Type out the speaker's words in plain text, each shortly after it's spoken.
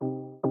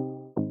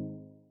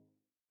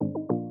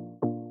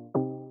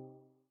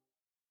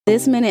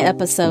This minute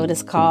episode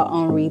is called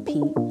On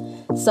Repeat.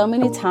 So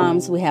many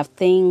times we have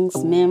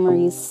things,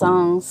 memories,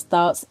 songs,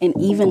 thoughts, and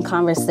even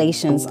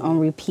conversations on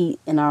repeat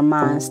in our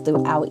minds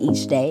throughout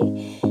each day.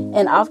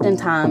 And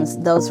oftentimes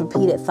those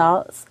repeated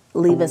thoughts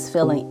leave us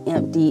feeling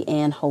empty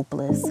and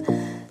hopeless.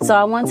 So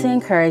I want to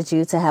encourage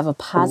you to have a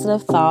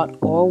positive thought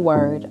or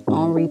word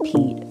on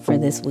repeat for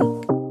this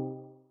week.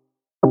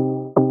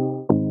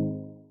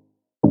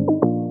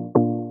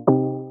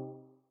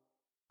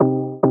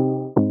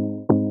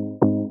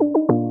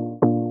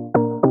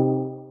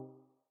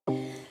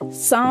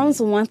 Psalms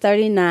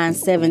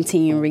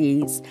 139:17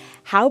 reads,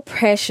 "How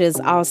precious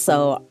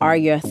also are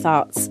your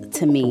thoughts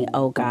to me,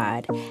 O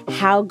God.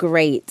 How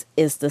great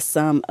is the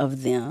sum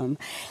of them."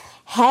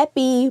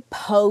 Happy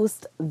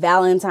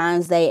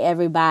post-Valentine's Day,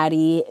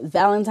 everybody.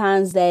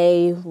 Valentine's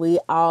Day, we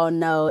all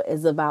know,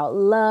 is about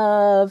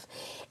love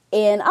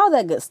and all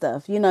that good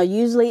stuff.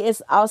 Usually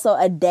it's also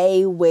a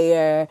day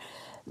where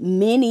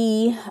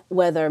many,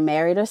 whether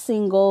married or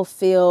single,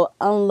 feel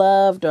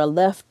unloved or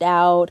left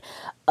out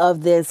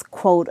of this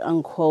quote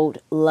unquote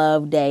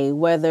love day,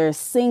 whether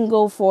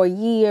single for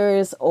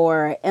years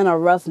or in a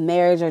rough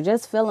marriage or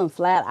just feeling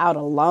flat out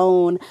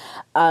alone.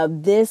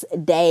 This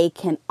day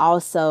can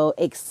also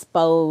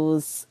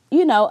expose,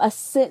 a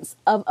sense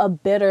of a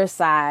bitter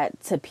side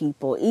to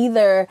people.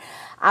 Either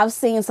I've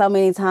seen so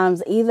many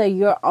times, either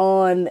you're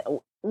on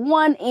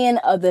one end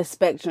of the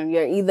spectrum.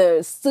 You're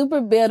either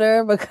super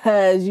bitter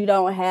because you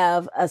don't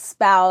have a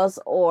spouse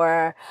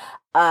or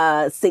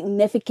a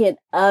significant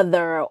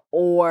other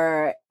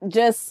or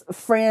just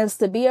friends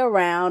to be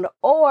around,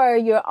 or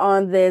you're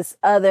on this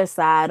other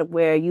side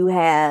where you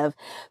have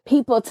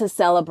people to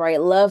celebrate,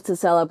 love to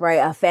celebrate,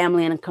 a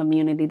family and a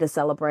community to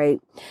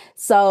celebrate.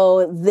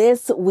 So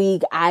this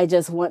week, I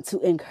just want to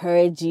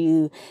encourage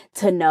you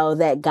to know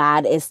that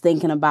God is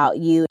thinking about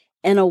you.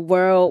 In a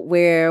world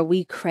where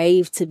we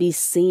crave to be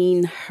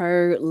seen,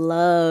 heard,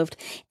 loved,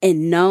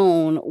 and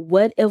known,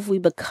 what if we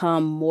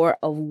become more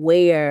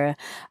aware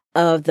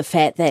of the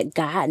fact that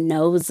God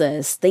knows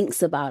us,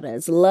 thinks about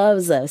us,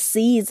 loves us,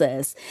 sees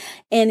us?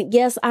 And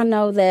yes, I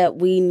know that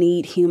we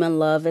need human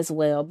love as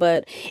well,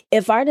 but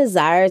if our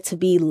desire to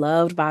be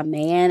loved by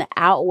man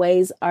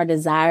outweighs our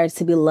desire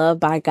to be loved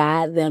by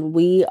God, then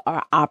we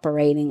are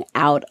operating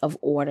out of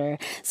order.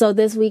 So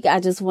this week, I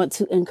just want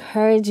to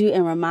encourage you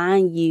and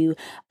remind you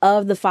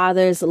of the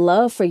Father's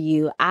love for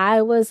you.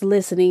 I was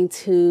listening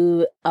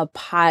to a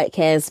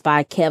podcast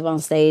by Kev on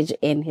Stage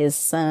and his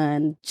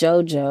son,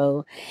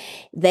 JoJo.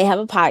 They have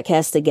a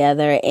podcast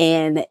together,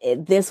 and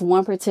this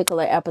one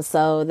particular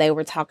episode, they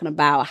were talking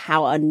about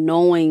how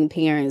annoying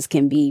parents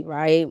can be,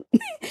 right?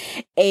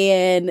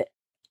 And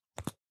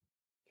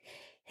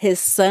his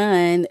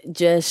son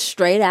just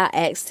straight out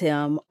asked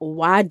him,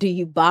 "Why do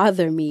you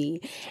bother me?"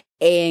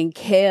 And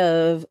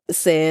Kev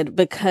said,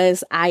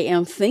 "Because I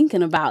am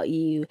thinking about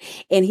you."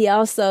 And he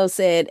also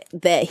said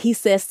that he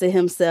says to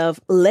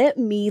himself, "Let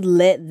me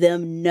let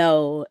them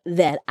know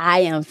that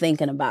I am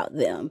thinking about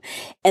them."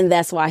 And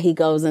that's why he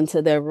goes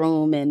into their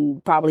room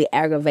and probably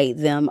aggravate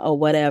them or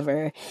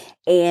whatever.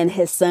 And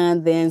his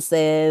son then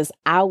says,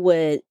 "I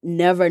would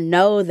never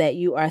know that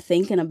you are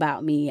thinking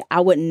about me. I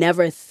would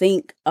never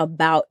think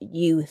about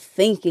you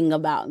thinking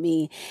about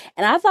me."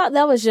 And I thought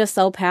that was just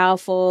so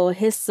powerful.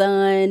 His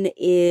son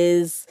is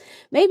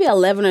maybe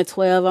 11 or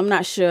 12. I'm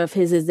not sure of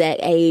his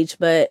exact age,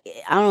 but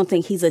I don't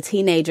think he's a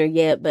teenager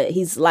yet, but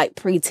he's like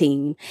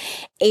preteen.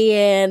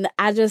 And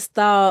I just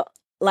thought,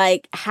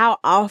 like, how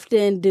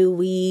often do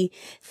we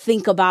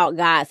think about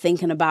God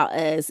thinking about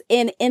us?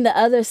 And in the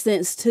other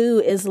sense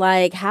too, is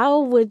like,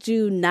 how would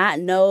you not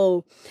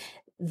know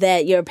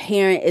that your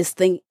parent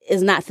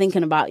is not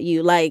thinking about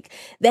you? Like,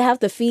 they have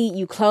to feed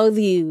you, clothe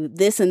you,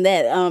 this and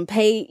that,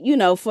 pay,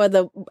 for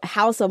the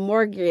house or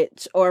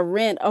mortgage or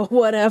rent or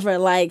whatever.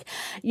 Like,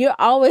 you're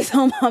always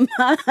on my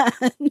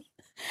mind.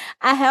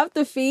 I have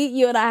to feed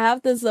you and I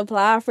have to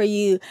supply for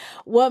you.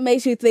 What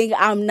makes you think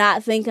I'm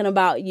not thinking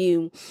about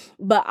you?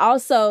 But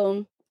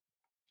also,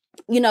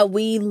 we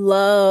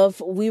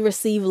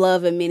receive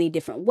love in many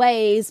different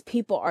ways.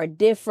 People are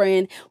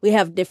different. We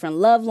have different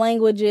love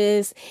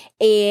languages.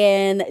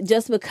 And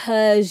just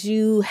because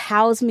you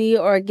house me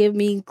or give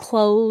me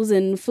clothes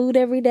and food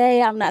every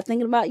day, I'm not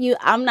thinking about you.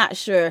 I'm not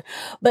sure.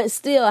 But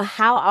still,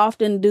 how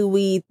often do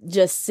we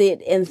just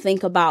sit and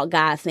think about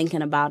God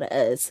thinking about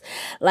us?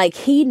 Like,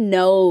 he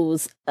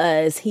knows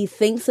us. He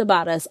thinks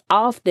about us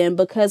often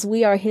because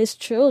we are his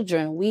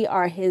children. We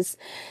are his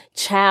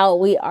child.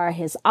 We are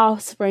his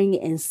offspring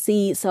and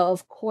seed. So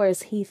of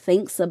course he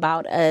thinks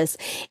about us.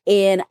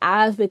 And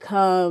I've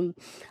become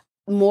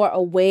more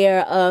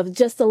aware of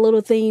just the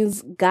little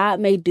things God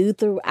may do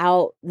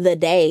throughout the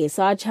day.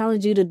 So I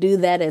challenge you to do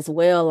that as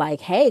well.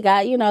 Like, hey,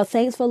 God,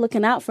 thanks for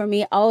looking out for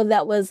me. Oh,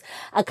 that was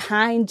a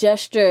kind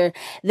gesture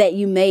that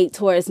you made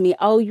towards me.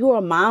 Oh, you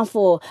were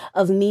mindful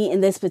of me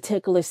in this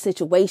particular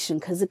situation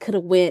because it could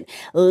have went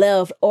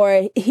left.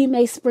 Or he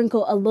may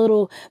sprinkle a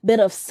little bit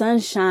of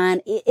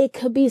sunshine. It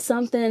could be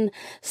something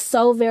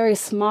so very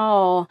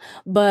small,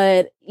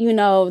 but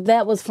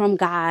that was from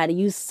God.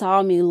 You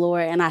saw me,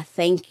 Lord, and I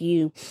thank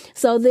you.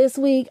 So this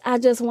week, I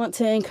just want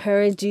to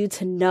encourage you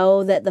to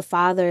know that the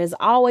Father is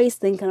always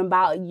thinking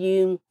about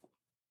you.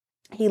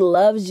 He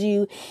loves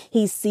you.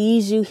 He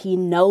sees you. He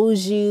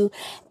knows you.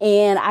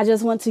 And I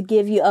just want to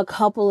give you a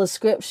couple of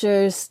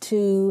scriptures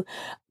to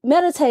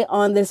meditate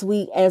on this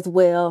week as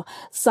well.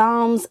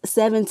 Psalms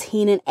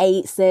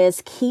 17:8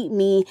 says, keep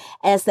me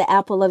as the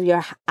apple of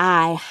your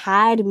eye.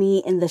 Hide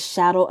me in the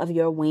shadow of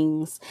your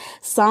wings.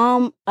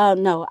 Isaiah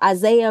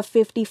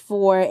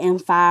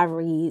 54:5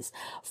 reads,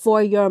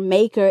 for your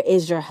maker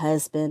is your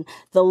husband.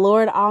 The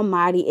Lord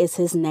Almighty is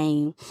his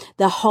name.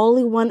 The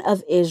Holy One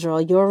of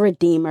Israel, your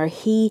Redeemer.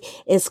 He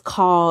is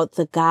called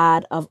the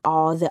God of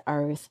all the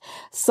earth.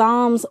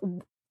 Psalms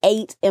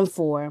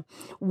 8:4.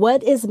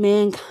 What is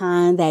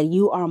mankind that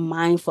you are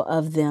mindful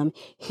of them?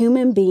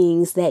 Human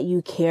beings that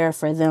you care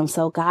for them.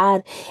 So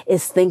God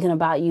is thinking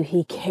about you.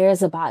 He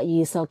cares about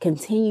you. So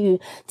continue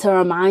to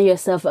remind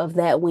yourself of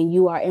that when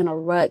you are in a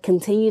rut.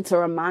 Continue to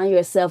remind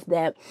yourself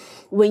that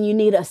when you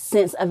need a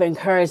sense of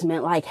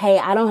encouragement, like, hey,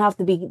 I don't have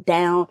to be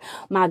down.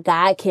 My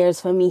God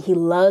cares for me. He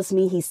loves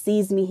me. He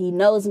sees me. He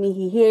knows me.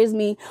 He hears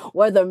me,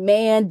 whether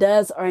man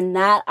does or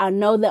not. I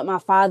know that my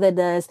Father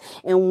does.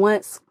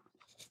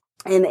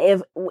 And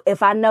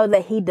if I know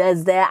that he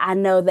does that, I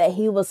know that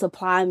he will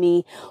supply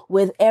me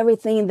with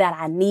everything that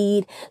I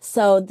need.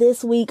 So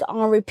this week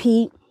on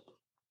repeat,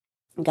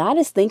 God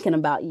is thinking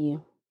about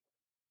you.